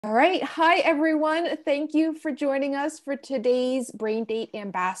All right. Hi, everyone. Thank you for joining us for today's Braindate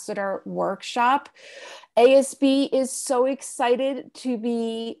Ambassador Workshop. ASB is so excited to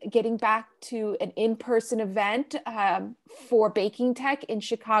be getting back to an in-person event for BakingTECH in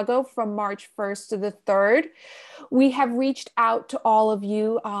Chicago from March 1st to the 3rd. We have reached out to all of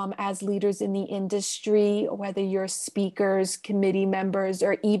you as leaders in the industry, whether you're speakers, committee members,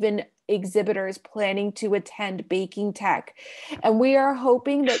 or even exhibitors planning to attend BakingTECH. And we are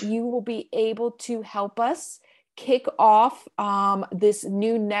hoping that you will be able to help us kick off this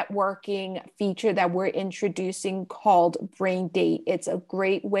new networking feature that we're introducing called Braindate. It's a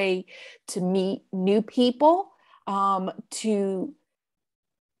great way to meet new people, to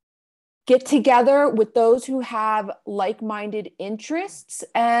get together with those who have like-minded interests,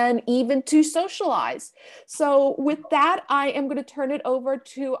 and even to socialize. So with that, I am going to turn it over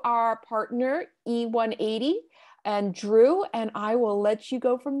to our partner, E180, and Drew, and I will let you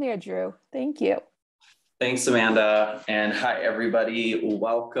go from there, Drew. Thank you. Thanks, Amanda, and hi, everybody.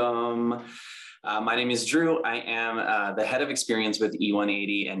 Welcome. My name is Drew. I am the head of experience with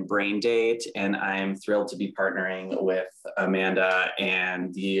E180 and Braindate, and I'm thrilled to be partnering with Amanda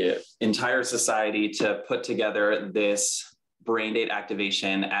and the entire society to put together this Braindate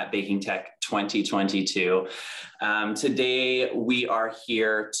activation at BakingTECH 2022. Today, we are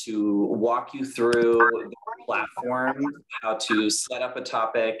here to walk you through the platform, how to set up a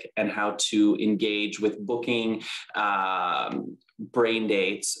topic, and how to engage with booking brain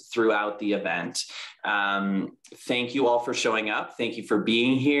dates throughout the event. Thank you all for showing up. Thank you for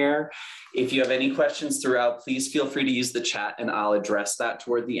being here. If you have any questions throughout, please feel free to use the chat and I'll address that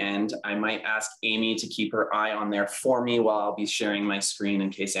toward the end. I might ask Amy to keep her eye on there for me while I'll be sharing my screen in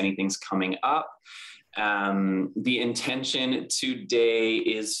case anything's coming up. The intention today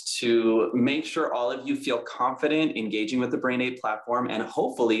is to make sure all of you feel confident engaging with the Braindate platform, and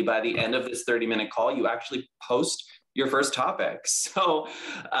hopefully by the end of this 30-minute call, you actually post your first topic. So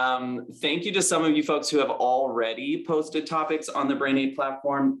thank you to some of you folks who have already posted topics on the Braindate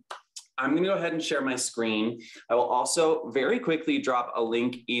platform. I'm going to go ahead and share my screen. I will also very quickly drop a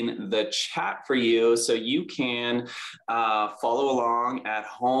link in the chat for you so you can follow along at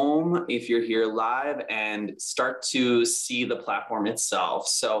home if you're here live and start to see the platform itself.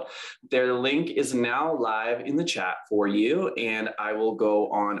 So their link is now live in the chat for you, and I will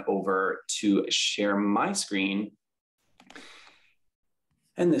go on over to share my screen.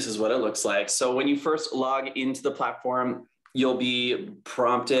 And this is what it looks like. So when you first log into the platform, you'll be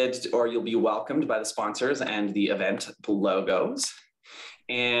prompted or you'll be welcomed by the sponsors and the event logos.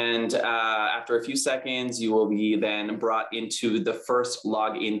 And after a few seconds, you will be then brought into the first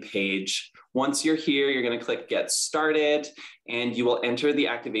login page. Once you're here, you're going to click Get Started, and you will enter the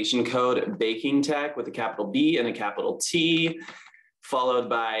activation code BakingTECH with a capital B and a capital T, followed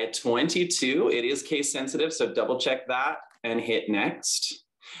by 22. It is case sensitive, so double check that and hit Next.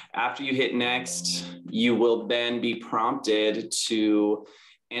 After you hit Next, you will then be prompted to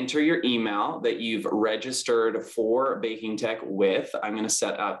enter your email that you've registered for BakingTECH with. I'm going to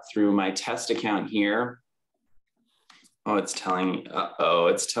set up through my test account here. Oh, it's telling me,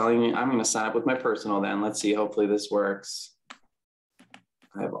 it's telling me I'm going to sign up with my personal then. Let's see, hopefully this works.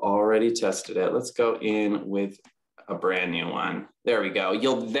 I've already tested it. Let's go in with a brand new one. There we go.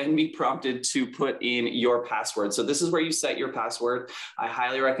 You'll then be prompted to put in your password. So this is where you set your password. I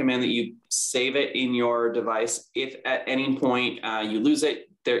highly recommend that you save it in your device. If at any point you lose it,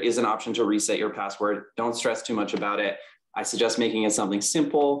 there is an option to reset your password. Don't stress too much about it. I suggest making it something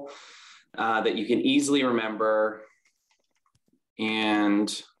simple that you can easily remember.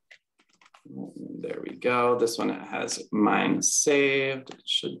 And there we go. This one has mine saved. It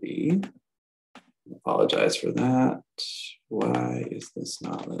should be. Apologize for that. Why is this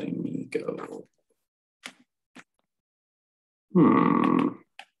not letting me go?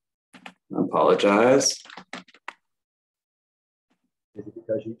 Apologize. Is it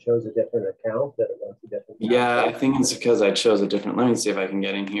because you chose a different account that it wants a different? Yeah, I think it's because I chose a different. Let me see if I can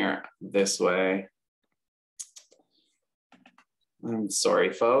get in here this way. I'm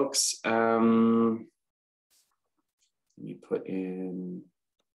sorry, folks. Let me put in.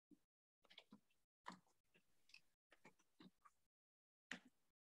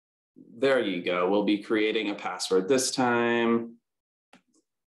 There you go. We'll be creating a password this time.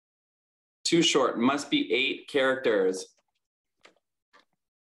 Too short, must be 8 characters.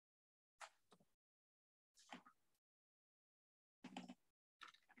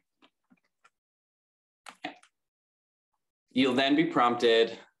 You'll then be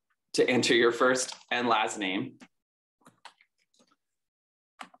prompted to enter your first and last name.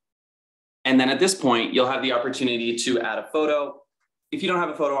 And then at this point, you'll have the opportunity to add a photo if you don't have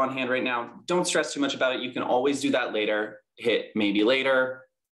a photo on hand right now, don't stress too much about it. You can always do that later. Hit maybe later.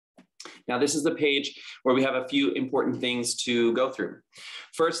 Now, this is the page where we have a few important things to go through.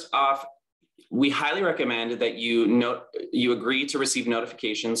 First off, we highly recommend that you agree to receive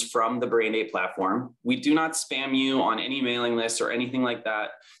notifications from the Braindate platform. We do not spam you on any mailing lists or anything like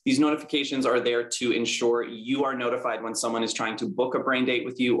that. These notifications are there to ensure you are notified when someone is trying to book a Braindate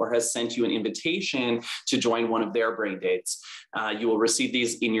with you or has sent you an invitation to join one of their Braindates. You will receive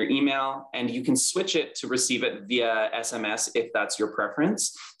these in your email, and you can switch it to receive it via SMS if that's your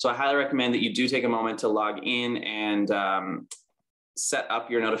preference. So I highly recommend that you do take a moment to log in and set up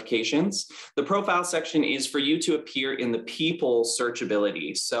your notifications. The profile section is for you to appear in the people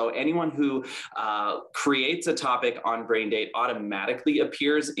searchability. So anyone who creates a topic on Braindate automatically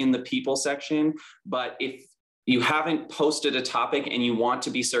appears in the people section. But if you haven't posted a topic and you want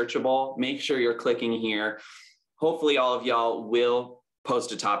to be searchable, make sure you're clicking here. Hopefully all of y'all will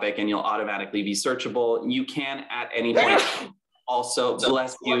post a topic and you'll automatically be searchable. You can at any point also,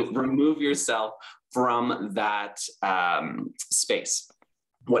 bless you, remove yourself from that space.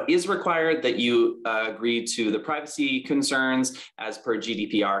 What is required that you agree to the privacy concerns as per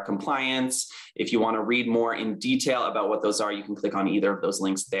GDPR compliance. If you want to read more in detail about what those are, you can click on either of those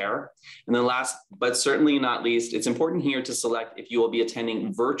links there. And then last, but certainly not least, it's important here to select if you will be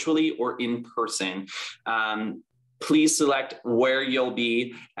attending virtually or in person. Please select where you'll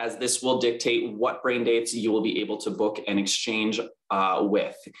be, as this will dictate what Braindates you will be able to book and exchange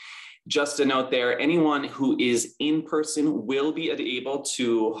with. Just a note there, anyone who is in person will be able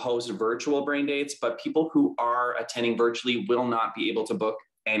to host virtual Braindates, but people who are attending virtually will not be able to book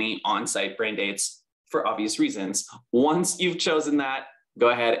any on-site Braindates for obvious reasons. Once you've chosen that, go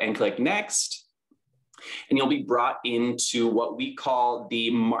ahead and click next, and you'll be brought into what we call the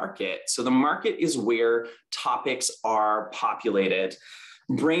market. So the market is where topics are populated.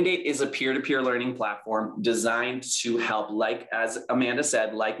 Braindate is a peer-to-peer learning platform designed to help, like as Amanda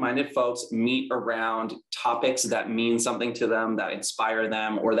said, like-minded folks meet around topics that mean something to them, that inspire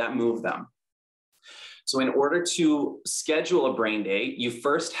them, or that move them. So in order to schedule a Braindate, you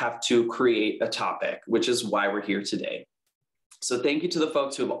first have to create a topic, which is why we're here today. So thank you to the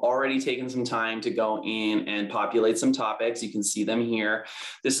folks who have already taken some time to go in and populate some topics. You can see them here.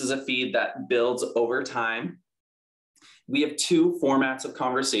 This is a feed that builds over time. We have two formats of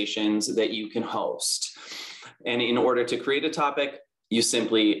conversations that you can host. And in order to create a topic, you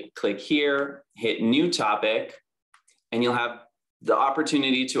simply click here, hit new topic, and you'll have the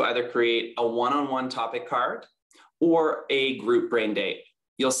opportunity to either create a one-on-one topic card or a group Braindate.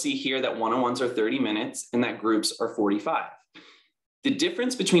 You'll see here that one-on-ones are 30 minutes and that groups are 45. The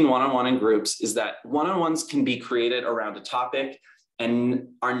difference between one-on-one and groups is that one-on-ones can be created around a topic and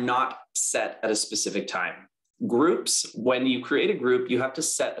are not set at a specific time. Groups, when you create a group, you have to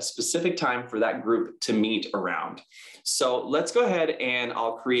set a specific time for that group to meet around. So let's go ahead and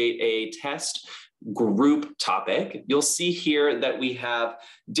I'll create a test group topic. You'll see here that we have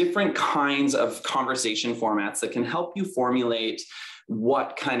different kinds of conversation formats that can help you formulate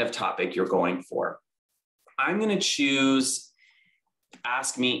what kind of topic you're going for. I'm going to choose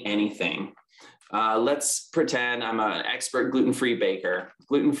Ask Me Anything. Let's pretend I'm an expert gluten-free baker.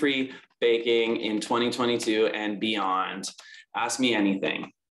 Gluten-free baking in 2022 and beyond. Ask me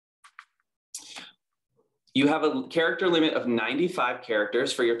anything. You have a character limit of 95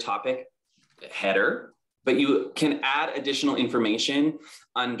 characters for your topic header, but you can add additional information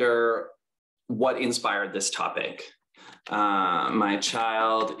under what inspired this topic. My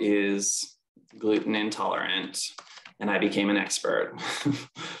child is gluten intolerant and I became an expert.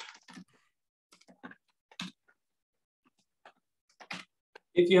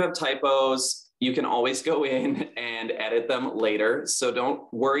 If you have typos, you can always go in and edit them later. So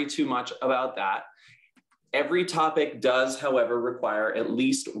don't worry too much about that. Every topic does, however, require at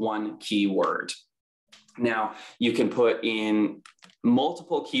least one keyword. Now, you can put in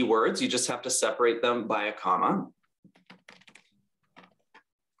multiple keywords. You just have to separate them by a comma.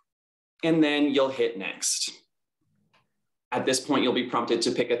 And then you'll hit next. At this point, you'll be prompted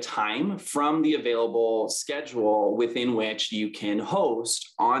to pick a time from the available schedule within which you can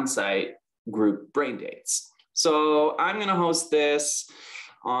host on-site group Braindates. So I'm going to host this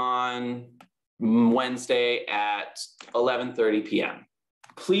on Wednesday at 11:30 p.m.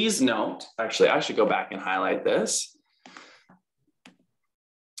 Please note, actually, I should go back and highlight this.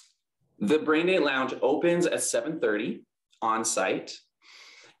 The Braindate Lounge opens at 7:30 on-site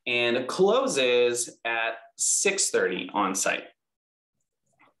and closes at 6:30 on site.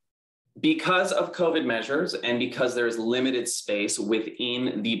 Because of COVID measures and because there's limited space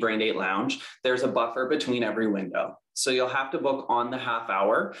within the Braindate Lounge, there's a buffer between every window. So you'll have to book on the half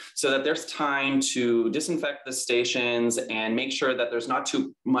hour so that there's time to disinfect the stations and make sure that there's not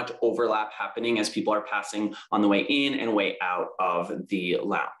too much overlap happening as people are passing on the way in and way out of the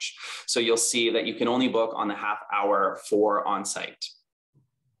lounge. So you'll see that you can only book on the half hour for on-site.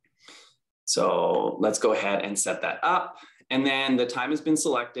 So let's go ahead and set that up. And then the time has been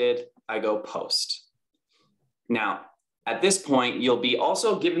selected. I go post. Now, at this point, you'll be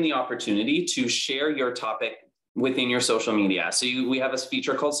also given the opportunity to share your topic within your social media. So we have a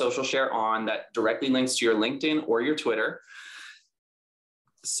feature called Social Share On that directly links to your LinkedIn or your Twitter.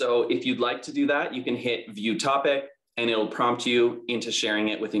 So if you'd like to do that, you can hit View Topic and it'll prompt you into sharing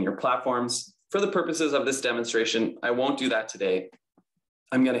it within your platforms. For the purposes of this demonstration, I won't do that today.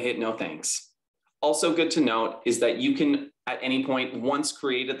 I'm going to hit No Thanks. Also good to note is that you can, at any point, once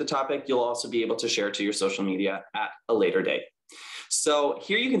created the topic, you'll also be able to share it to your social media at a later date. So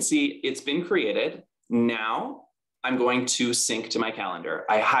here you can see it's been created. Now I'm going to sync to my calendar.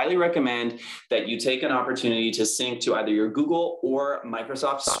 I highly recommend that you take an opportunity to sync to either your Google or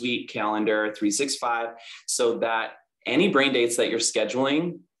Microsoft Suite Calendar 365 so that any brain dates that you're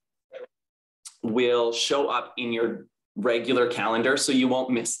scheduling will show up in your regular calendar so you won't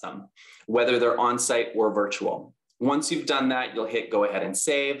miss them, whether they're on-site or virtual. Once you've done that, you'll hit go ahead and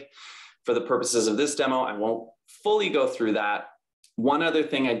save. For the purposes of this demo, I won't fully go through that. One other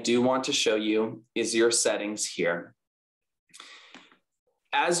thing I do want to show you is your settings here.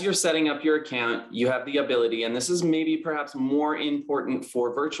 As you're setting up your account, you have the ability, and this is maybe perhaps more important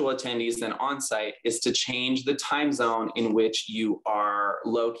for virtual attendees than on-site, is to change the time zone in which you are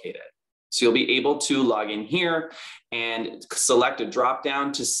located. So you'll be able to log in here and select a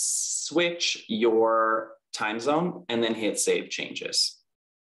drop-down to switch your time zone and then hit Save Changes.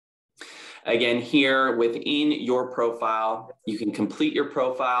 Again, here within your profile, you can complete your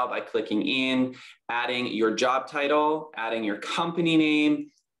profile by clicking in, adding your job title, adding your company name.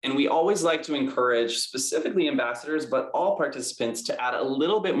 And we always like to encourage specifically ambassadors, but all participants to add a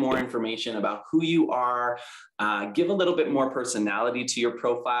little bit more information about who you are, give a little bit more personality to your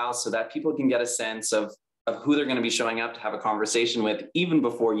profile so that people can get a sense of who they're going to be showing up to have a conversation with even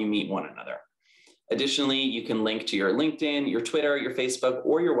before you meet one another. Additionally, you can link to your LinkedIn, your Twitter, your Facebook,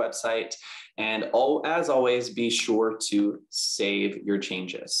 or your website. And as always, be sure to save your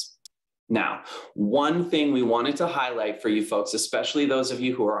changes. Now, one thing we wanted to highlight for you folks, especially those of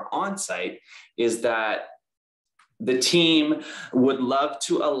you who are on site, is that the team would love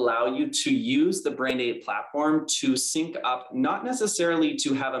to allow you to use the Braindate platform to sync up, not necessarily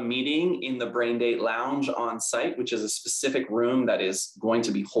to have a meeting in the Braindate lounge on site, which is a specific room that is going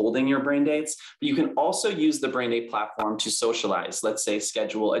to be holding your Braindates, but you can also use the Braindate platform to socialize. Let's say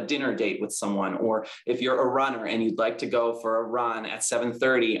schedule a dinner date with someone, or if you're a runner and you'd like to go for a run at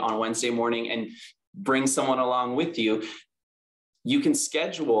 7:30 on Wednesday morning and bring someone along with you, you can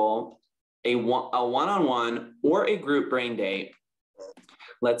schedule a one-on-one or a group brain date.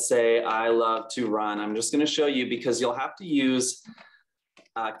 Let's say I love to run. I'm just going to show you because you'll have to use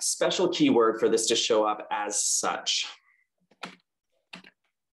a special keyword for this to show up as such.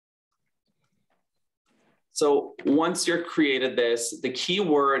 So once you're created this, the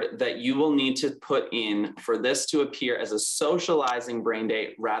keyword that you will need to put in for this to appear as a socializing brain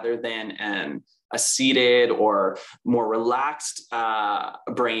date rather than a seated or more relaxed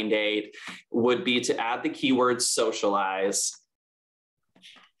brain date would be to add the keyword socialize.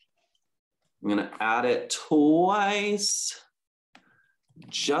 I'm gonna add it twice,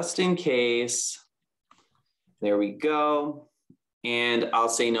 just in case. There we go. And I'll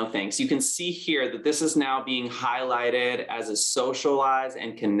say no thanks. You can see here that this is now being highlighted as a socialize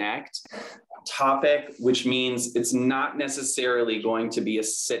and connect topic, which means it's not necessarily going to be a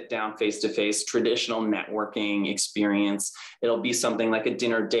sit down face-to-face traditional networking experience. It'll be something like a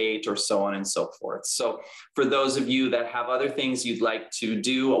dinner date or so on and so forth. So for those of you that have other things you'd like to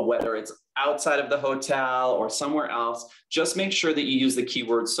do, whether it's outside of the hotel or somewhere else, just make sure that you use the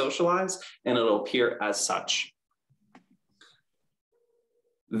keyword socialize and it'll appear as such.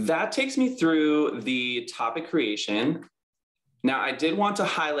 That takes me through the topic creation. Now, I did want to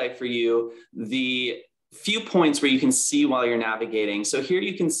highlight for you the few points where you can see while you're navigating. So here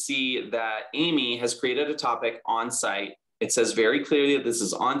you can see that Amy has created a topic on site. It says very clearly that this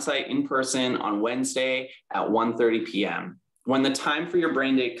is on site in person on Wednesday at 1:30 p.m. When the time for your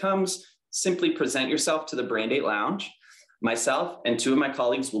brain date comes, simply present yourself to the Braindate Lounge. Myself and two of my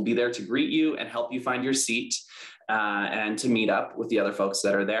colleagues will be there to greet you and help you find your seat and to meet up with the other folks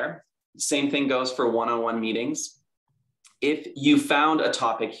that are there. Same thing goes for one-on-one meetings. If you found a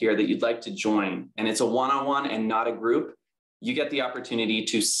topic here that you'd like to join and it's a one-on-one and not a group, you get the opportunity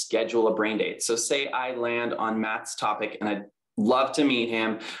to schedule a brain date. So say I land on Matt's topic and I'd love to meet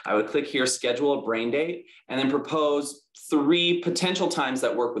him. I would click here, schedule a brain date, and then propose 3 potential times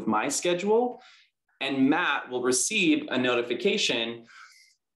that work with my schedule. And Matt will receive a notification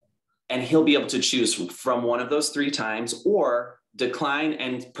and he'll be able to choose from one of those 3 times or decline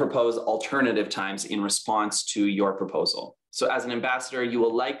and propose alternative times in response to your proposal. So as an ambassador, you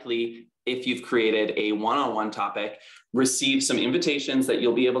will likely, if you've created a one-on-one topic, receive some invitations that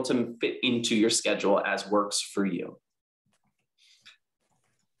you'll be able to fit into your schedule as works for you.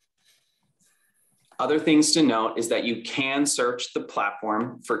 Other things to note is that you can search the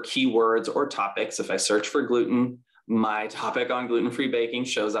platform for keywords or topics. If I search for gluten, my topic on gluten-free baking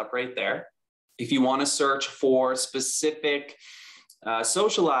shows up right there. If you want to search for specific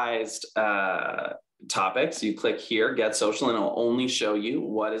socialized topics, you click here, Get Social, and it'll only show you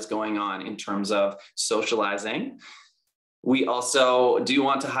what is going on in terms of socializing. We also do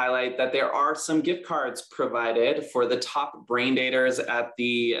want to highlight that there are some gift cards provided for the top brain daters at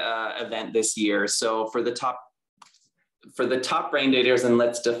the event this year. So for the top brain daters, and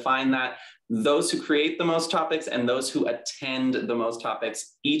let's define that, those who create the most topics and those who attend the most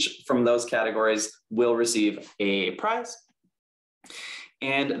topics, each from those categories will receive a prize.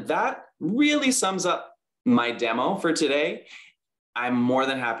 And that really sums up my demo for today. I'm more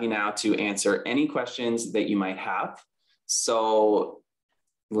than happy now to answer any questions that you might have. So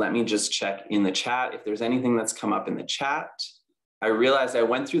let me just check in the chat if there's anything that's come up in the chat. I realized I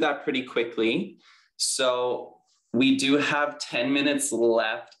went through that pretty quickly. So we do have 10 minutes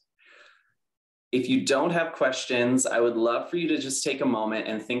left. If you don't have questions, I would love for you to just take a moment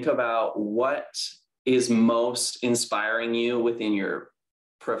and think about what is most inspiring you within your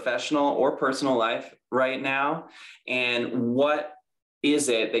professional or personal life right now, and what is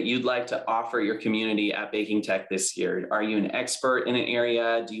it that you'd like to offer your community at BakingTECH this year? Are you an expert in an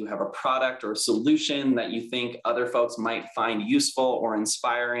area? Do you have a product or solution that you think other folks might find useful or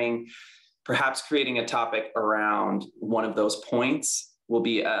inspiring? Perhaps creating a topic around one of those points will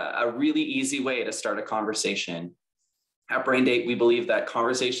be a really easy way to start a conversation. At Braindate, we believe that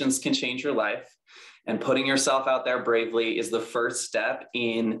conversations can change your life, and putting yourself out there bravely is the first step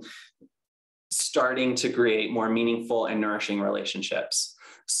in starting to create more meaningful and nourishing relationships.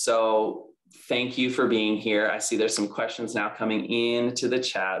 So thank you for being here. I see there's some questions now coming into the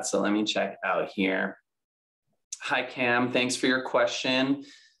chat, so let me check out here. Hi, Cam, thanks for your question.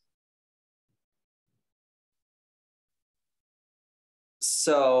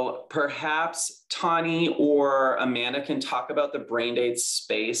 So perhaps Tani or Amanda can talk about the Braindate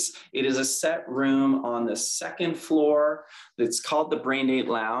space. It is a set room on the 2nd floor. It's called the Braindate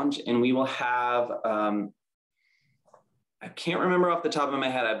Lounge, and we will have, I can't remember off the top of my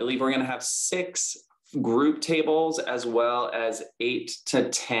head, I believe we're gonna have 6 group tables as well as 8 to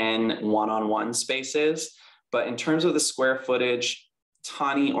 10 one-on-one spaces. But in terms of the square footage,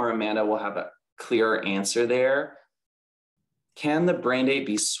 Tani or Amanda will have a clearer answer there. Can the Braindate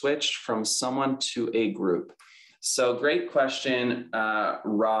be switched from someone to a group? So great question,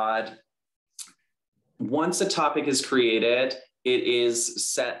 Rod. Once a topic is created, it is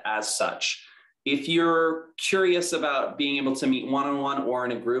set as such. If you're curious about being able to meet one-on-one or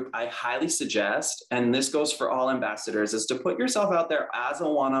in a group, I highly suggest, and this goes for all ambassadors, is to put yourself out there as a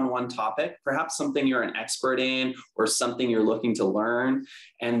one-on-one topic, perhaps something you're an expert in or something you're looking to learn.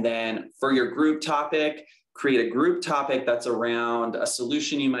 And then for your group topic, create a group topic that's around a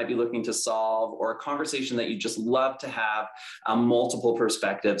solution you might be looking to solve or a conversation that you just love to have multiple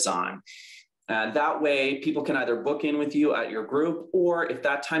perspectives on. That way, people can either book in with you at your group, or if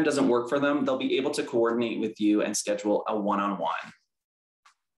that time doesn't work for them, they'll be able to coordinate with you and schedule a one-on-one.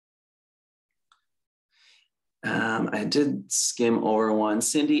 I did skim over one.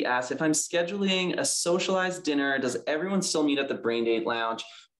 Cindy asked, if I'm scheduling a socialized dinner, does everyone still meet at the Braindate Lounge?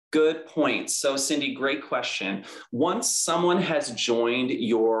 Good point. So Cindy, great question. Once someone has joined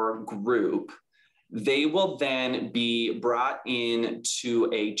your group, they will then be brought into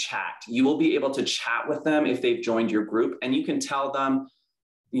a chat. You will be able to chat with them if they've joined your group, and you can tell them,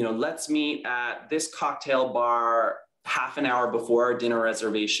 you know, let's meet at this cocktail bar half an hour before our dinner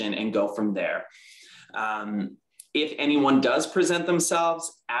reservation and go from there. If anyone does present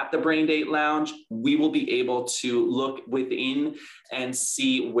themselves at the Braindate Lounge, we will be able to look within and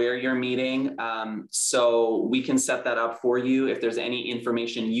see where you're meeting. So we can set that up for you. If there's any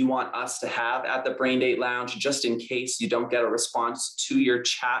information you want us to have at the Braindate Lounge, just in case you don't get a response to your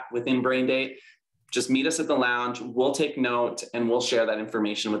chat within Braindate, just meet us at the lounge. We'll take note and we'll share that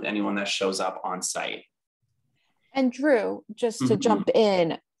information with anyone that shows up on site. And Drew, just to jump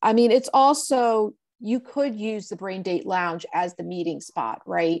in, I mean, it's also you could use the Braindate Lounge as the meeting spot,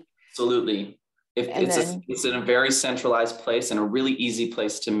 right? Absolutely. It's in a very centralized place and a really easy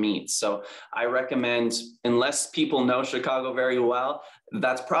place to meet. So I recommend, unless people know Chicago very well,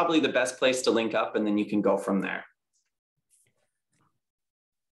 that's probably the best place to link up, and then you can go from there.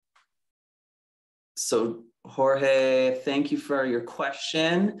 So Jorge, thank you for your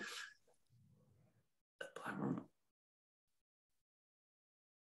question.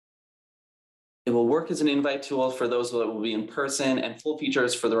 It will work as an invite tool for those that will be in person, and full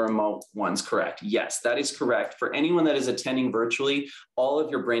features for the remote ones, correct? Yes, that is correct. For anyone that is attending virtually, all of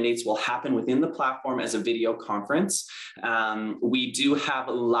your Braindates will happen within the platform as a video conference. We do have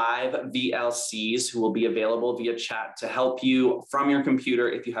live VLCs who will be available via chat to help you from your computer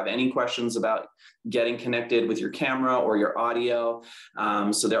if you have any questions about getting connected with your camera or your audio.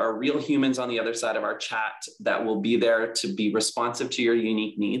 So there are real humans on the other side of our chat that will be there to be responsive to your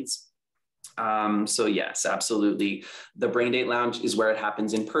unique needs. So yes, absolutely. The Braindate Lounge is where it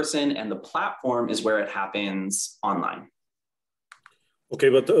happens in person, and the platform is where it happens online. Okay,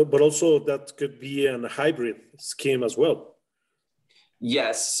 but also that could be a hybrid scheme as well.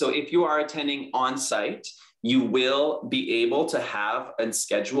 Yes, so if you are attending on site, you will be able to have and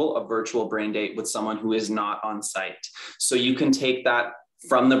schedule a virtual Braindate with someone who is not on site. So you can take that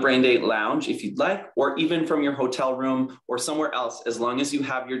from the Braindate Lounge if you'd like, or even from your hotel room or somewhere else, as long as you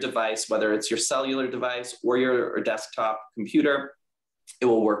have your device, whether it's your cellular device or your desktop computer, it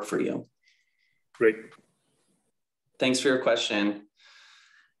will work for you. Great. Thanks for your question.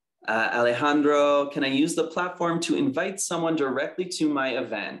 Alejandro, can I use the platform to invite someone directly to my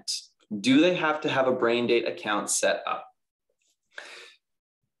event? Do they have to have a Braindate account set up?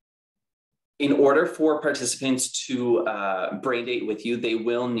 In order for participants to Braindate with you, they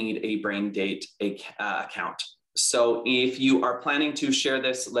will need a Braindate account. So if you are planning to share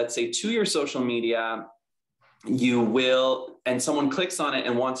this, let's say to your social media, you will, and someone clicks on it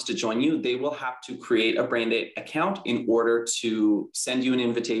and wants to join you, they will have to create a Braindate account in order to send you an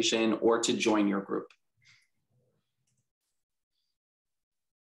invitation or to join your group.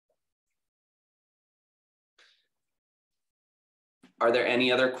 Are there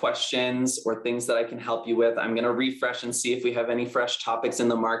any other questions or things that I can help you with? I'm going to refresh and see if we have any fresh topics in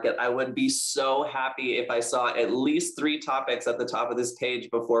the market. I would be so happy if I saw at least 3 topics at the top of this page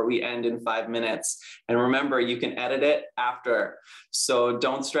before we end in 5 minutes. And remember, you can edit it after. So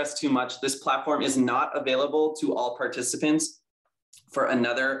don't stress too much. This platform is not available to all participants for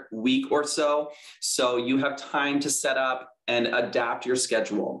another week or so. So you have time to set up and adapt your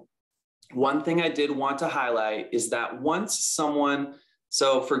schedule. One thing I did want to highlight is that once someone,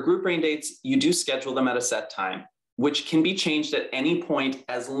 so for group Braindates, you do schedule them at a set time, which can be changed at any point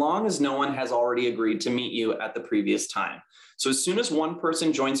as long as no one has already agreed to meet you at the previous time. So as soon as one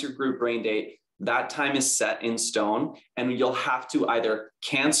person joins your group Braindate, that time is set in stone, and you'll have to either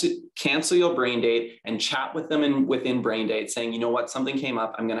cancel your Braindate and chat with them within Braindate saying, you know what, something came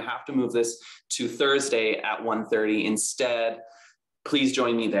up. I'm going to have to move this to Thursday at 1:30 instead. Please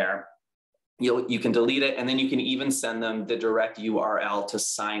join me there. You can delete it, and then you can even send them the direct URL to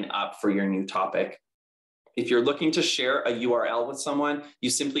sign up for your new topic. If you're looking to share a URL with someone,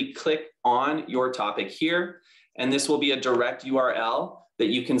 you simply click on your topic here, and this will be a direct URL that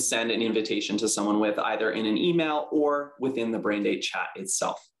you can send an invitation to someone with, either in an email or within the Braindate chat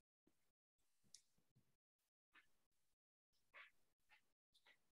itself.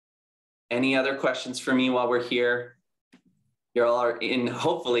 Any other questions for me while we're here? You all are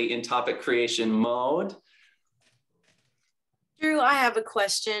hopefully in topic creation mode. Drew, I have a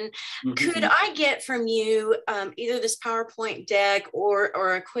question. Mm-hmm. Could I get from you either this PowerPoint deck or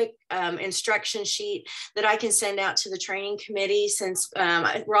a quick instruction sheet that I can send out to the training committee, since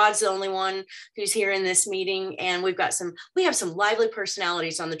Rod's the only one who's here in this meeting, and we have some lively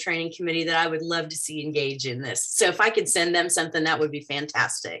personalities on the training committee that I would love to see engage in this. So if I could send them something, that would be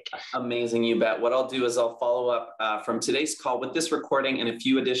fantastic. Amazing, you bet. What I'll do is I'll follow up from today's call with this recording and a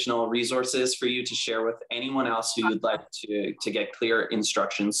few additional resources for you to share with anyone else who you'd like to get clear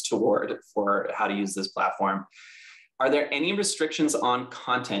instructions toward for how to use this platform. Are there any restrictions on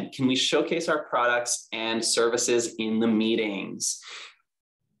content? Can we showcase our products and services in the meetings?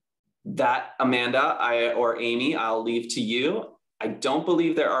 That, Amanda or Amy, I'll leave to you. I don't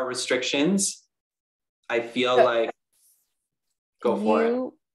believe there are restrictions. I feel like, go for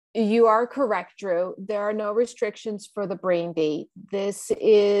it. You are correct, Drew. There are no restrictions for the Braindate. This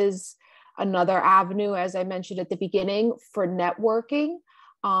is another avenue, as I mentioned at the beginning, for networking.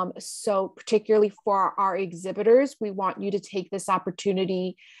 So particularly for our exhibitors, we want you to take this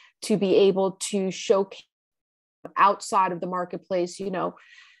opportunity to be able to showcase outside of the marketplace,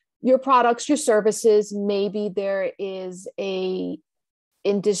 your products, your services. Maybe there is a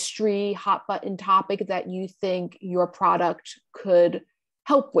industry hot button topic that you think your product could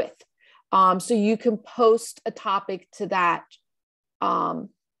help with. So you can post a topic to that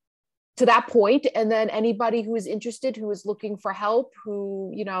point, and then anybody who is interested, who is looking for help,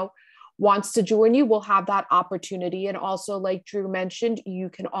 who, you know, wants to join you, will have that opportunity. And also, like Drew mentioned, you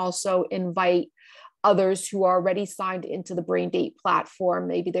can also invite others who are already signed into the Braindate platform.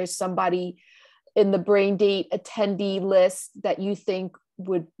 Maybe there's somebody in the Braindate attendee list that you think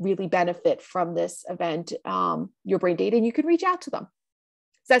would really benefit from this event, your Braindate, and you can reach out to them.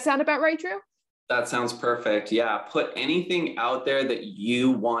 Does that sound about right, Drew? That sounds perfect. Yeah. Put anything out there that you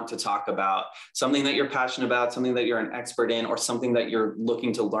want to talk about, something that you're passionate about, something that you're an expert in, or something that you're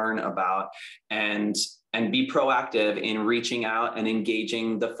looking to learn about, and be proactive in reaching out and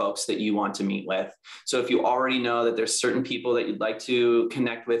engaging the folks that you want to meet with. So if you already know that there's certain people that you'd like to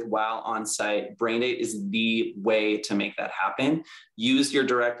connect with while on site, Braindate is the way to make that happen. Use your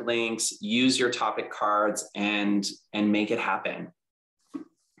direct links, use your topic cards, and make it happen.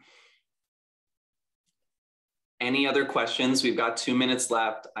 Any other questions? We've got 2 minutes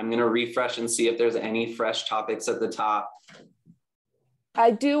left. I'm going to refresh and see if there's any fresh topics at the top.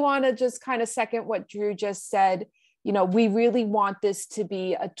 I do want to just kind of second what Drew just said. You know, we really want this to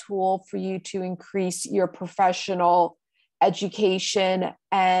be a tool for you to increase your professional education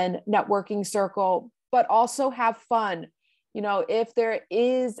and networking circle, but also have fun. You know, if there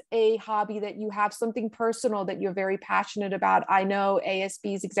is a hobby that you have, something personal that you're very passionate about. I know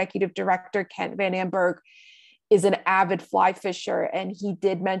ASB's executive director, Kent Van Amberg, is an avid fly fisher. And he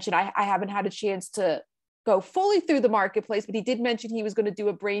did mention, I haven't had a chance to go fully through the marketplace, but he did mention he was going to do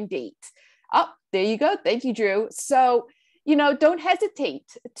a Braindate. Oh, there you go. Thank you, Drew. So, you know, don't hesitate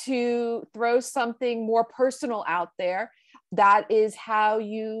to throw something more personal out there. That is how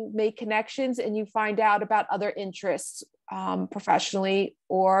you make connections and you find out about other interests, professionally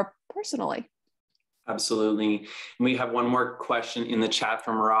or personally. Absolutely. We have one more question in the chat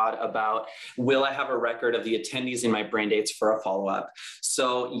from Rod about, will I have a record of the attendees in my Braindates for a follow-up?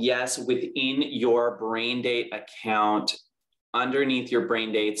 So yes, within your Braindate account, underneath your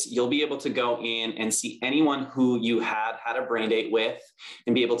Braindates, you'll be able to go in and see anyone who you had a Braindate with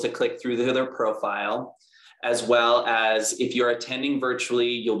and be able to click through their profile. As well as if you're attending virtually,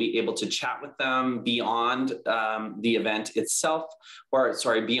 you'll be able to chat with them beyond the event itself, or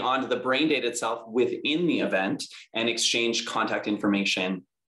sorry, beyond the Braindate itself within the event, and exchange contact information.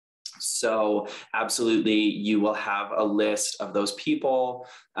 So absolutely, you will have a list of those people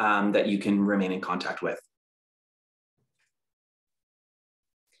that you can remain in contact with.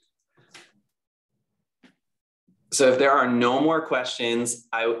 So if there are no more questions,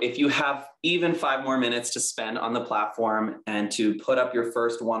 if you have even 5 more minutes to spend on the platform and to put up your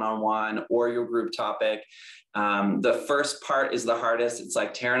first one-on-one or your group topic, the first part is the hardest. It's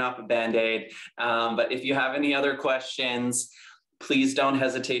like tearing off a Band-Aid. But if you have any other questions, please don't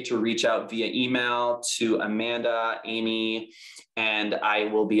hesitate to reach out via email to Amanda, Amy, and I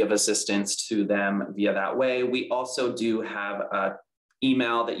will be of assistance to them via that way. We also do have a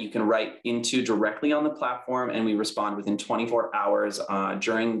email that you can write into directly on the platform, and we respond within 24 hours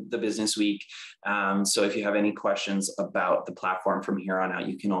during the business week. So if you have any questions about the platform from here on out,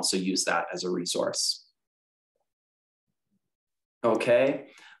 you can also use that as a resource. Okay.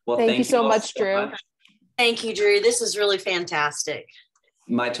 Well, thank you so much, Drew. Thank you, Drew. This is really fantastic.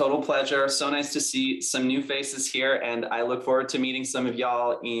 My total pleasure. So nice to see some new faces here, and I look forward to meeting some of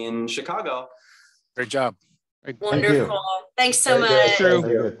y'all in Chicago. Great job. Wonderful. Thanks so much. Very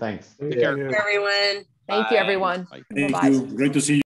good. Thanks. Take care, everyone. Thank you, everyone. Bye. Bye-bye. Great to see you.